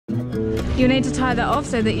You need to tie that off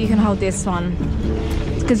so that you can hold this one.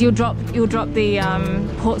 Because you'll drop the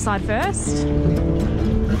port side first.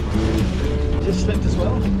 Just slipped as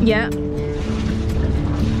well? Yeah.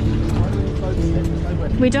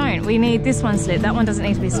 We don't. We need this one slipped. That one doesn't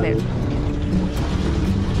need to be slipped.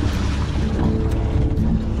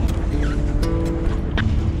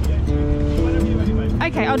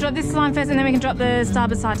 Okay, I'll drop this line first and then we can drop the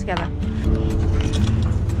starboard side together.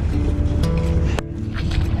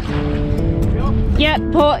 Yeah,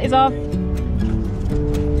 port is off.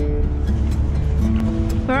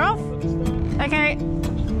 We're off? Okay.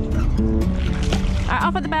 Alright,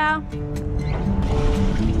 off at the bow.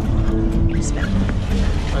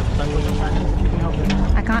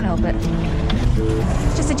 I can't help it.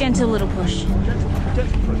 It's just a gentle little push.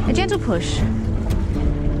 A gentle push.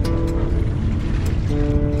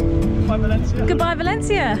 Goodbye, Valencia. Goodbye,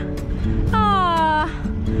 Valencia. Ah,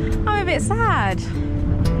 I'm a bit sad.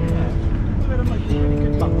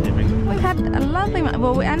 We've had a lovely month.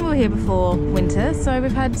 Well, and we were here before winter, so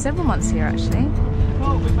we've had several months here actually.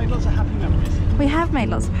 Well, we've made lots of happy memories. We have made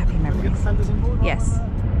lots of happy memories. Get the fenders on board? Yes.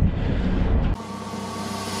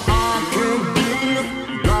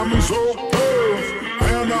 Diamonds so earth,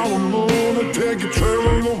 and I don't wanna take you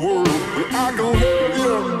traveling the world. But I can love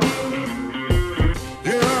you.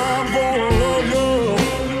 Yeah, I'm gonna love you.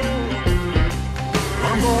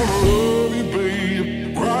 I'm gonna love you,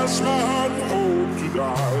 babe. Cross my heart and hope to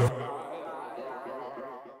die.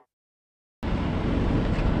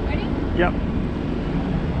 Ready? Yep.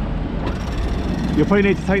 You'll probably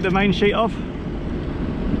need to take the main sheet off.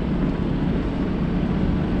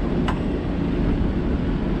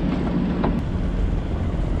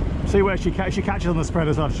 See where she catches on the spread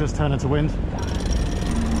as well to just turn into wind.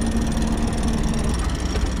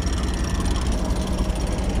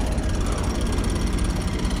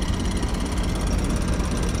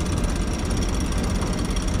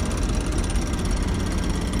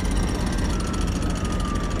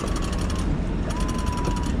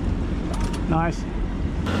 Nice.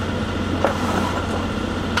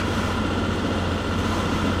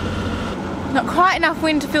 Not quite enough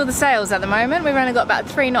wind to fill the sails at the moment. We've only got about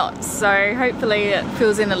 3 knots, so hopefully it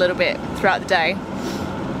fills in a little bit throughout the day.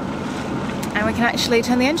 And we can actually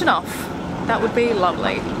turn the engine off. That would be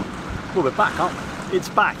lovely. Well, we're back, aren't we? It's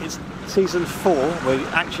back. It's season 4. We're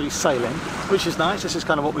actually sailing, which is nice. This is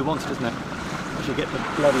kind of what we wanted, isn't it? Actually get the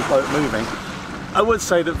bloody boat moving. I would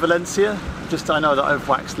say that Valencia, I know that I've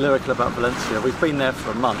waxed lyrical about Valencia. We've been there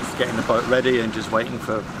for a month, getting the boat ready and just waiting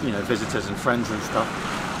for, you know, visitors and friends and stuff.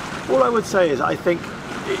 All I would say is I think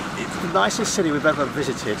it's the nicest city we've ever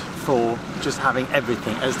visited for just having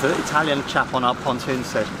everything. As the Italian chap on our pontoon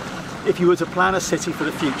said, if you were to plan a city for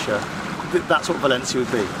the future, that's what Valencia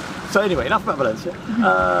would be. So anyway, enough about Valencia,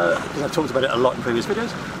 because I've talked about it a lot in previous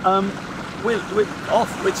videos. We're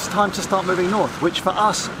off. It's time to start moving north, which for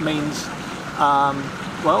us means,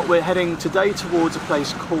 well, we're heading today towards a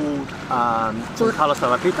place called San Carlos de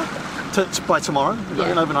la Pita. By tomorrow, we've got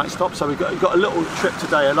an overnight stop, so we've got a little trip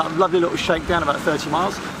today, a lovely little shakedown, about 30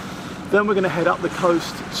 miles. Then we're going to head up the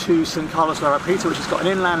coast to San Carlos de la Pita, which has got an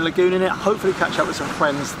inland lagoon in it, hopefully catch up with some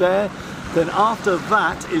friends there. Then after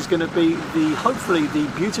that is going to be hopefully the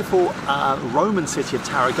beautiful Roman city of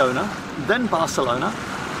Tarragona, then Barcelona.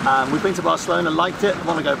 We've been to Barcelona, liked it,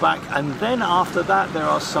 want to go back, and then after that there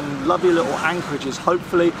are some lovely little anchorages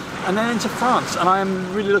hopefully, and then into France, and I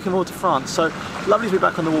am really looking forward to France. So lovely to be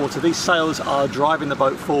back on the water. These sails are driving the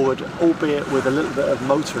boat forward, albeit with a little bit of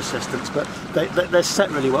motor assistance, but they're set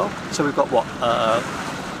really well. So we've got what,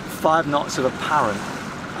 5 knots of apparent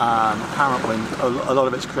wind. A lot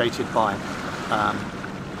of it's created by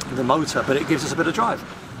the motor, but it gives us a bit of drive.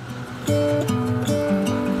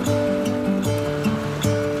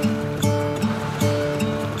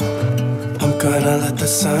 Gonna let the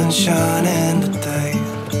sun shine in today.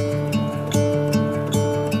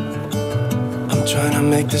 I'm trying to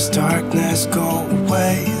make this darkness go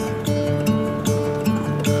away.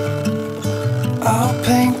 I'll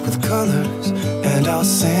paint with colors and I'll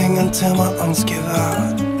sing until my lungs give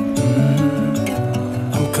out.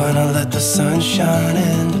 I'm gonna let the sun shine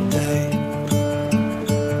in today.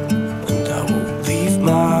 And I will leave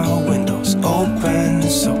my windows open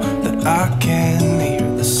so that I can hear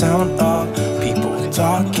the sound of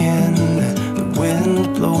talking and the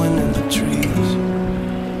wind blowing in the trees.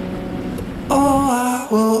 Oh, I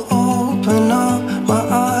will open up my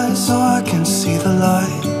eyes so I can see the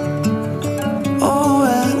light. Oh,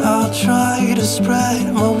 and I'll try to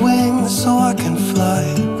spread my wings so I can fly.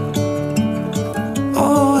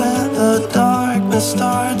 Oh, and the darkness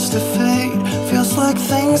starts to fade. Feels like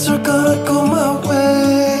things are gonna go my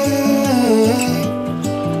way.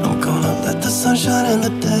 I'm gonna let sunshine in the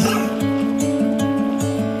day.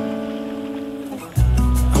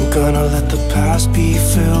 I'm gonna let the past be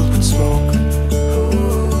filled with smoke,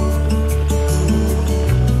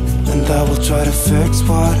 and I will try to fix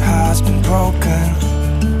what has been broken,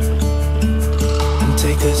 and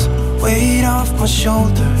take this weight off my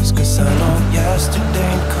shoulders, cause I know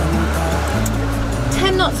yesterday ain't coming back.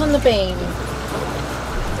 10 knots on the beam.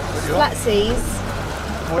 Flat seas,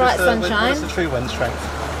 bright sunshine. What is the true wind strength?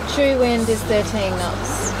 True wind is 13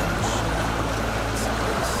 knots.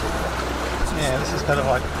 Yeah, this is kind of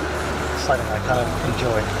like something I kind of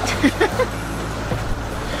enjoy.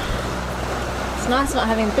 It's nice not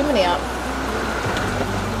having bimini up.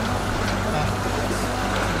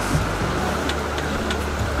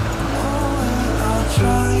 I'll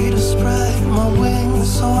try to spread my wings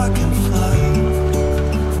so I can fly.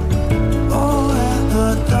 Oh, and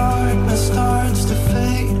the darkness starts to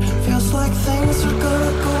fade. Feels like things are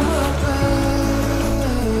gonna go my way.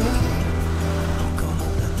 I'm gonna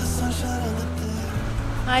let the sunshine in the day.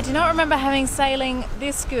 I do not remember having sailing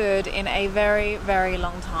this good in a very, very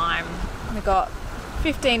long time. We got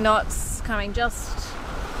 15 knots coming just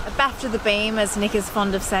abaft of the beam, as Nick is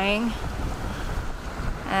fond of saying.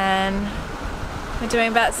 And we're doing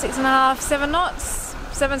about 6.5, 7 knots,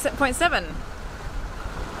 7.7,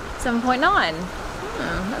 7.9.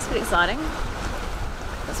 That's pretty exciting.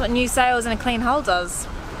 That's what new sails and a clean hull does.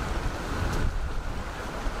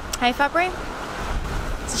 Hey Fabry?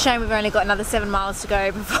 It's a shame we've only got another 7 miles to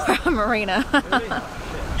go before our marina.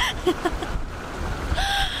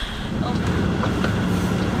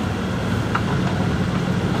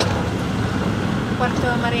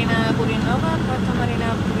 Puerto Marina Burinova, Puerto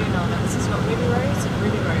Marina Burinova. This is what Ruby Rose,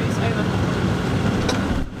 over.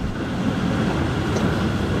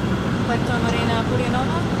 Puerto Marina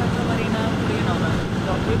Burinova, Puerto Marina Burinova.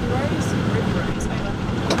 Got Ruby Rose,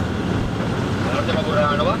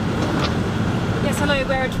 over. Yes, hello,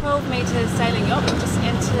 we're a 12-metre sailing yacht. We've just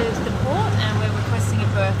entered the port and we're requesting a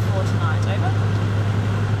berth for tonight, over.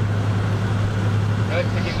 I don't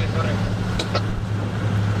speak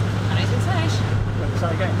Spanish.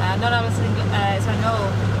 Sorry, again. No, I was thinking, so no,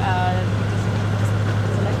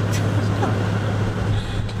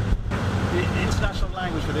 The international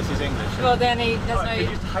language for this is English. well then he does Right, could you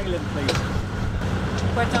know. just hail him, please?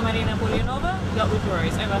 Puerto Marina Burinova, yacht with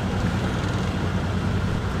Rose, over.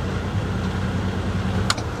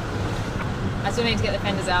 I still need to get the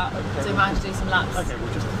fenders out, so we might have to do some laps. Okay,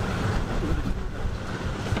 we'll just...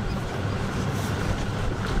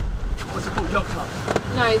 What's it called? Yacht Club?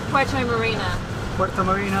 No, Puerto Marina. Puerto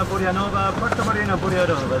Marina Burinova, Puerto Marina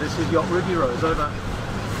Burinova. This is Yacht Ruby Rose, over.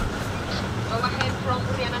 Go ahead from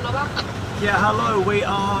Burinova. Yeah, hello, we've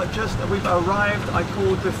arrived. I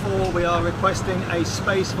called before. We are requesting a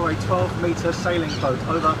space for a 12-metre sailing boat,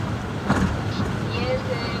 over. Yes,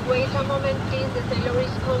 wait a moment please, the sailor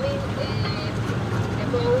is coming.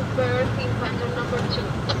 The boat berth in pontoon number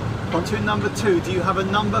 2. Pontoon number 2, do you have a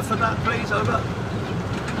number for that, please, over?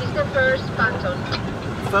 It's the first pontoon.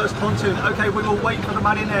 First pontoon, okay, we will wait for the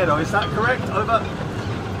marinero, is that correct, over?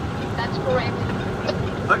 That's correct.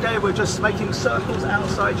 Okay, we're just making circles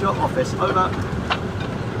outside your office, over.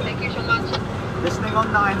 Thank you so much. Listening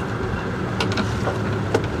on 9.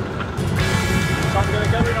 So I'm going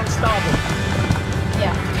to go in on starboard.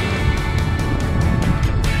 Yeah.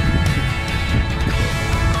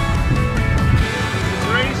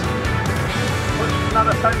 Therese, put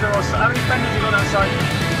another fender or so. How many fenders you got outside?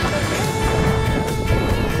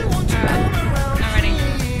 I'm ready.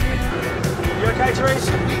 You okay,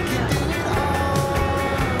 Terysa?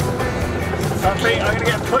 I'm going to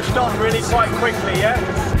get pushed on really quite quickly, yeah?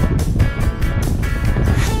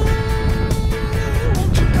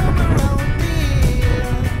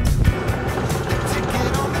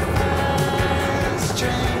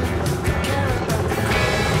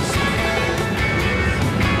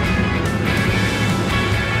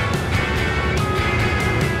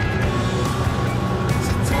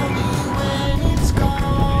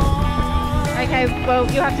 Okay, well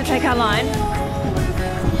you have to take our line.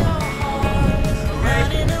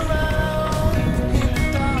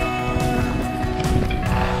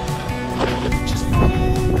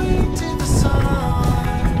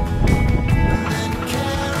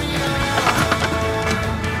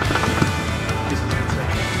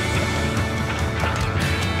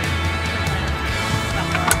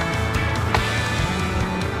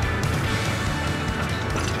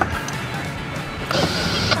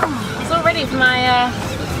 It's all ready for my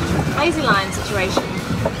lazy line situation.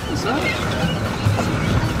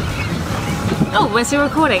 Oh, we're still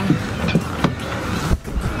recording.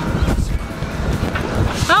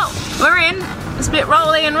 Oh, we're in. It's a bit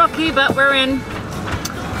rolly and rocky, but we're in.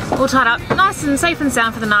 all tied up, nice and safe and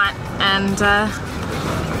sound for the night, and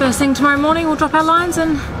first thing tomorrow morning we'll drop our lines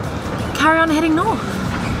and carry on heading north.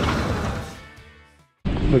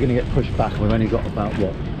 We're going to get pushed back, and we've only got about,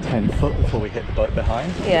 what, 10 foot before we hit the boat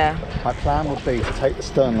behind. Yeah. My plan would be to take the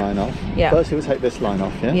stern line off. Yeah. First we'll take this line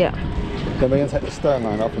off, yeah? Yeah. Then we're going to take the stern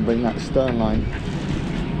line off and bring that stern line,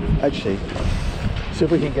 actually, see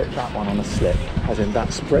if we can get that one on a slip, as in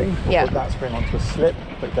that spring. We'll put that spring onto a slip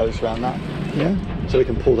that goes around that, yeah? So we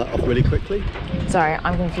can pull that off really quickly. Sorry,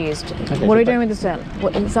 I'm confused. Okay, what are we doing with the stern?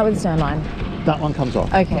 Start with the stern line. That one comes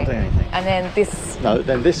off. Okay. Not doing anything. And then this. No,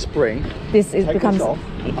 then this spring. This is becomes. This off,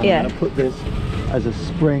 I'm yeah. going to put this as a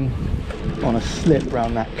spring on a slip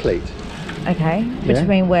around that cleat. Okay. Yeah?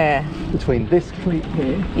 Between where? Between this cleat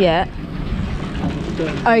here. Yeah. And the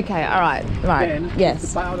stern. Okay. All right. Right. Then, yes.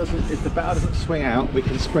 If the bow doesn't swing out, we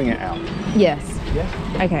can spring it out. Yes. Yeah.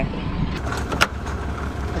 Okay.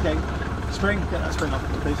 Okay. Spring. Get that spring off,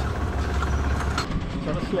 please. It's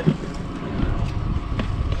on a slip.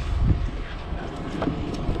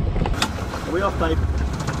 Are we off, babe?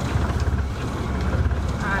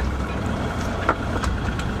 Alright.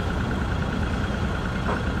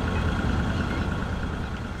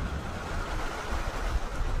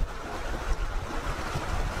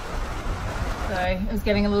 So it was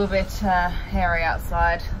getting a little bit hairy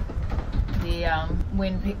outside. The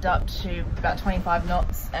wind picked up to about 25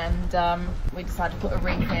 knots, and we decided to put a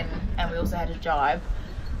reef in, and we also had a jibe.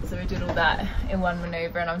 So we did all that in one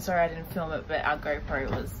manoeuvre, and I'm sorry I didn't film it, but our GoPro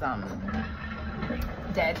was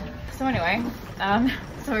dead. So anyway,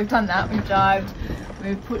 so we've done that, we've jibed,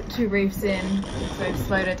 we've put 2 reefs in, so we've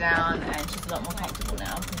slowed her down, and she's a lot more comfortable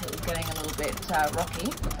now because it was getting a little bit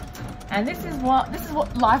rocky. And this is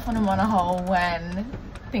what life on a monohull when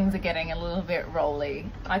things are getting a little bit rolly.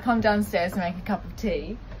 I come downstairs to make a cup of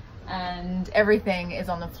tea, and everything is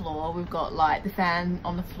on the floor. We've got like the fan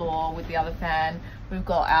on the floor with the other fan. We've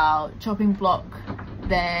got our chopping block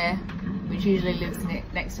there, which usually lives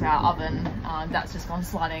next to our oven. That's just gone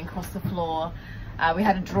sliding across the floor. We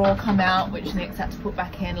had a drawer come out, which Nick's had to put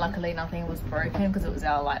back in. Luckily nothing was broken because it was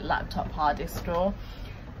our like laptop hard disk drawer.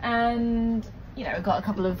 And you know, we've got a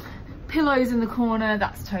couple of pillows in the corner,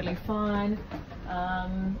 that's totally fine.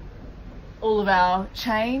 All of our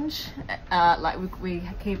change, like we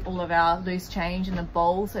keep all of our loose change in the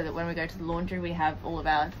bowl so that when we go to the laundry we have all of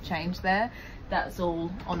our change there. That's all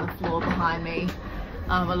on the floor behind me,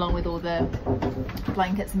 along with all the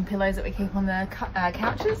blankets and pillows that we keep on the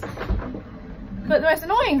couches. But the most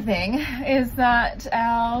annoying thing is that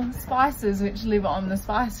our spices, which live on the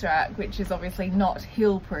spice rack, which is obviously not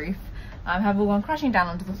hill proof, have all gone crashing down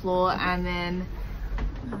onto the floor, and then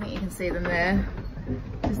I think you can see them there,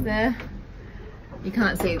 just there. You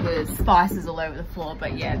can't see the spices all over the floor,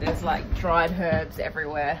 but yeah, there's like dried herbs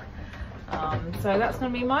everywhere. So that's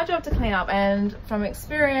going to be my job to clean up, and from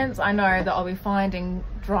experience I know that I'll be finding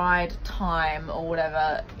dried thyme or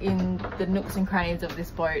whatever in the nooks and crannies of this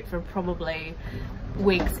boat for probably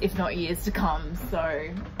weeks if not years to come. So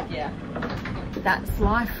yeah, that's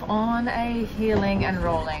life on a heeling and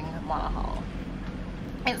rolling monohull.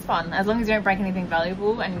 It's fun as long as you don't break anything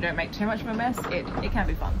valuable and you don't make too much of a mess. It can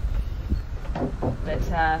be fun. But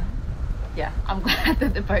yeah, I'm glad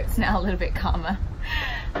that the boat's now a little bit calmer,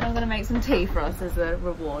 and I'm going to make some tea for us as a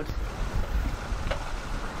reward.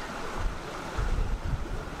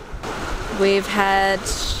 We've had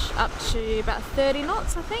up to about 30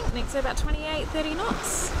 knots, I think. Nick's about 28, 30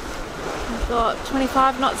 knots. We've got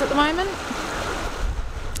 25 knots at the moment.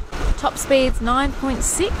 Top speed's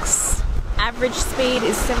 9.6. Average speed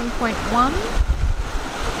is 7.1.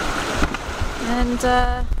 And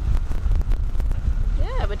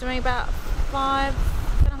yeah, we're doing about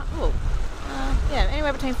 5.5, yeah,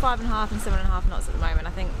 anywhere between 5.5 and 7.5 knots at the moment.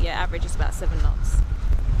 I think, yeah, average is about 7 knots.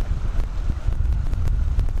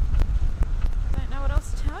 Don't know what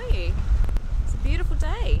else to tell you. It's a beautiful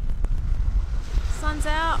day. Sun's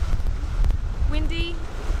out, windy,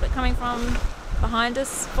 but coming from behind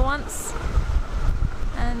us for once.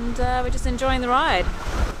 And we're just enjoying the ride. I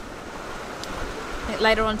think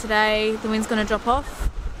later on today the wind's going to drop off,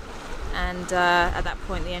 and at that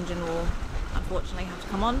point the engine will unfortunately have to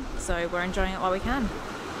come on, so we're enjoying it while we can.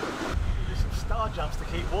 Do some star jumps to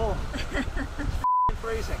keep warm. It's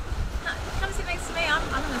freezing. No, come sit next to me, I'm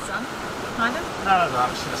in the sun, kind of. No, I'm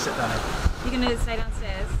just going to sit down here. You're going to stay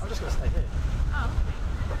downstairs? I'm just going to stay here. Oh.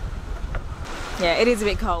 Yeah, it is a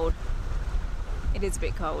bit cold. It is a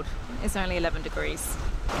bit cold. It's only 11 degrees.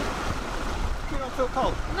 You don't feel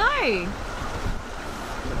cold? No!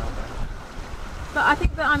 But I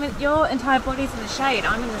think that your entire body's in the shade,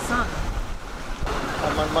 I'm in the sun.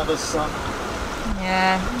 And my mother's son.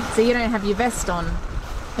 Yeah, so you don't have your vest on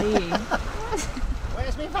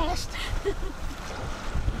Where's my vest?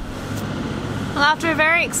 Well, after a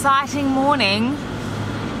very exciting morning,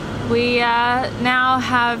 we now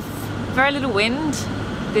have very little wind.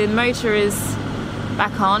 The motor is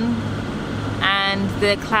back on and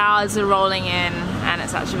the clouds are rolling in and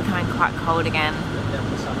it's actually becoming quite cold again. Yeah,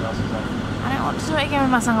 the sunglasses on. I don't want to do it again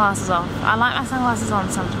with my sunglasses off. I like my sunglasses on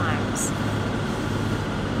sometimes.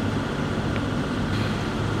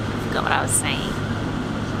 I forgot what I was saying.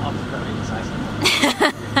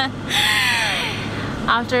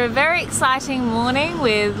 After a very exciting morning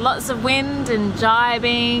with lots of wind and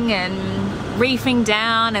jibing and reefing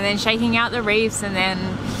down and then shaking out the reefs and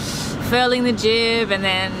then furling the jib and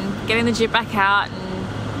then getting the jib back out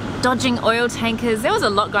and dodging oil tankers. There was a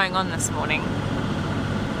lot going on this morning.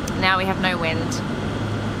 Now we have no wind.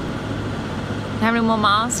 How many more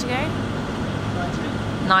miles to go?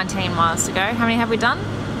 19 miles to go. How many have we done?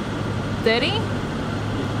 30?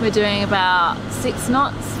 We're doing about 6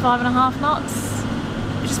 knots, 5.5 knots,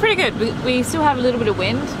 which is pretty good. We still have a little bit of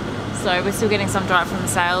wind, so we're still getting some drive from the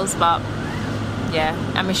sails, but yeah,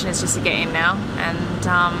 our mission is just to get in now and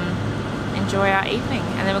enjoy our evening,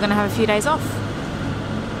 and then we're going to have a few days off.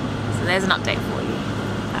 So there's an update for you.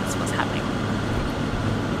 That's what's happening.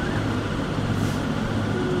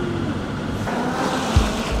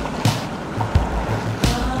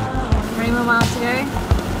 How many more miles to go?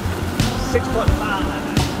 6.5.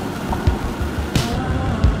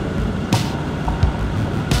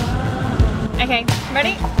 Okay,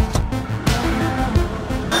 ready?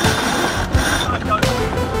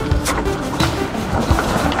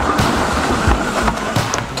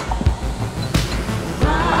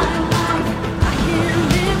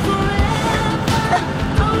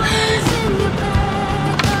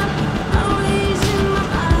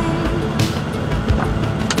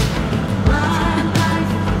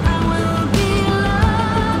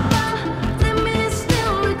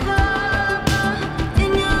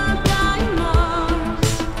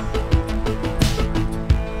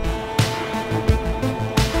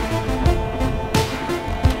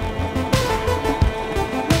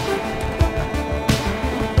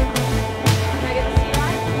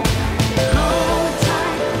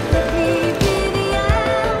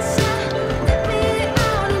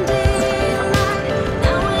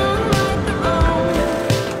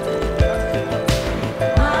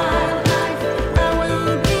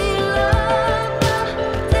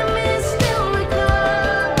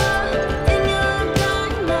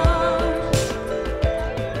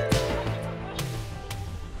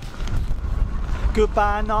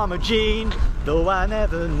 Goodbye, Norma Jean, though I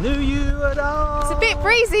never knew you at all. It's a bit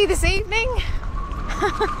breezy this evening.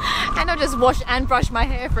 And I'll just wash and brush my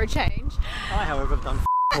hair for a change. I, however, have done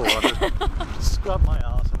all. I've just scrubbed my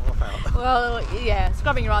arse and off out. Well, yeah,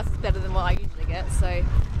 scrubbing your ass is better than what I usually get, so.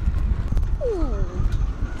 Ooh.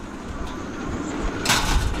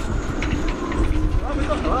 Well, we've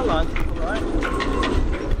got our line, alright.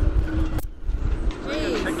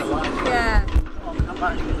 Jeez. Check the line. Yeah. Come on, come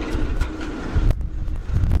back.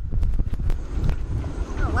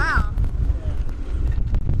 Wow.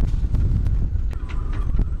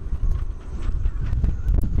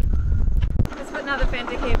 Let's put another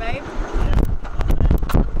fender here, babe.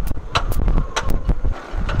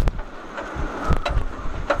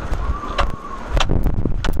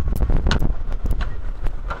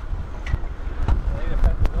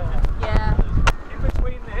 Yeah. In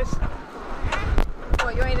between this.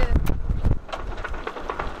 What, you want me to...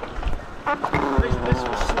 This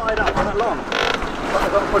will slide up and along.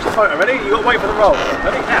 I've got to push the photo. Ready? You got to wait for the roll.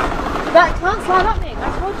 Ready? Now. That can't slide up, Nick. I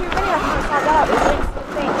told you already I can't slide that up. It's next to the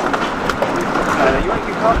thing. You want to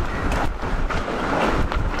keep up?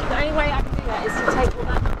 The only way I can do that is to take all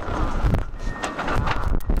that.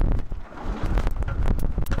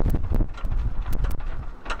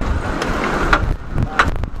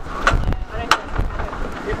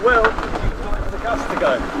 It will. You've got for the cast to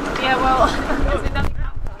go. Yeah, well, there's another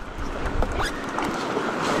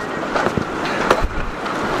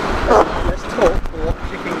Let's talk or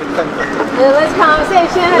kicking the fender. let's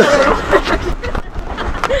conversation.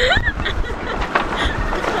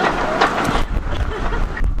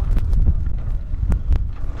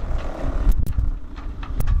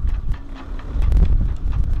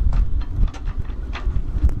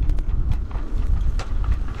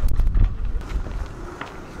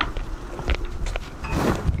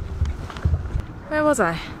 Where was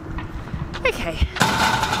I? Okay.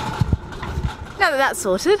 Now that that's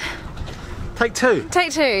sorted, Take two.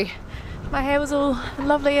 take two. My hair was all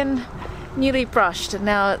lovely and newly brushed, and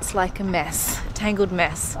now it's like a mess, a tangled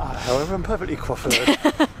mess. However, I'm perfectly coiffed.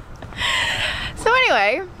 So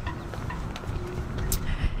anyway,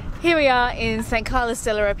 Here we are in St. Carlos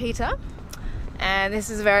de la Rapita, and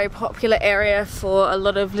this is a very popular area for a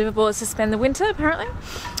lot of liveaboards to spend the winter apparently.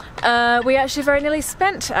 We actually very nearly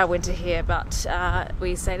spent our winter here, but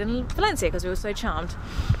we stayed in Valencia because we were so charmed.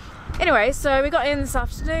 Anyway, so we got in this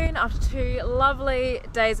afternoon after 2 lovely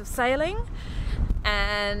days of sailing,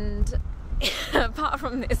 and apart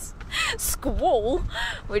from this squall,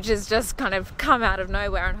 which has just kind of come out of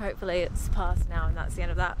nowhere, and hopefully it's passed now and that's the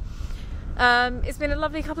end of that. It's been a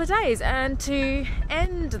lovely couple of days, and to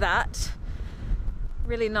end that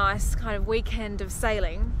really nice kind of weekend of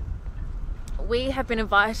sailing, we have been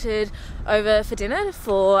invited over for dinner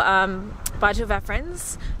by 2 of our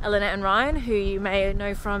friends, Elena and Ryan, who you may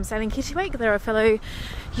know from Sailing Kittiwake. They're a fellow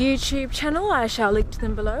YouTube channel. I shall link to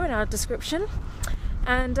them below in our description.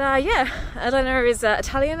 And yeah, Elena is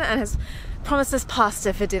Italian and has promised us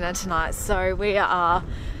pasta for dinner tonight, so we are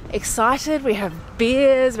excited. We have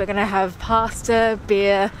beers, we're going to have pasta,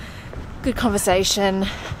 beer, good conversation.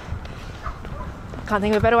 Can't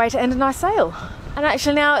think of a better way to end a nice sail. And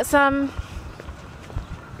actually now it's a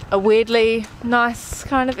weirdly nice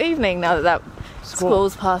kind of evening now that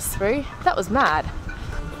squall's passed through. That was mad.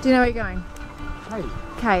 Do you know where you're going? Hey.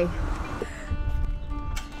 Okay.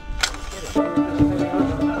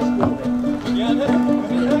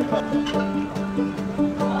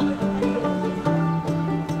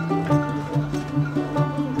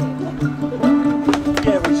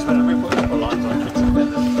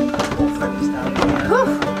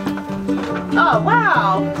 Oh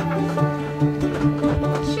wow!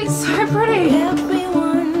 She's so pretty. It's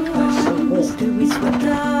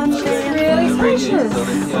really precious.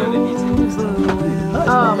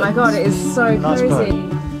 Oh my god, it is so cozy.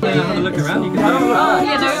 Have a look around. You can have a look. Oh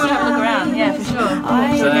yeah, no, we want to have a look around. Yeah, for sure.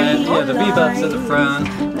 So yeah, the V-buds at the front.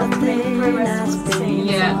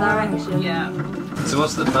 Yeah. So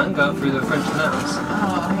what's the plan? Go out through the French canals?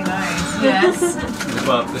 Oh, who knows? Yes.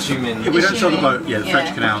 Well, assuming. If we don't sell the boat, the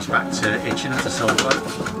French canals back to Itchen to sell the boat.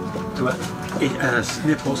 To where?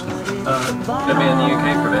 Near Portsmouth. They'll be in the UK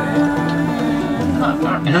for a bit. No,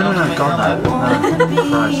 God no. No,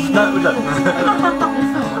 Christ. No, we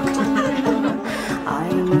don't.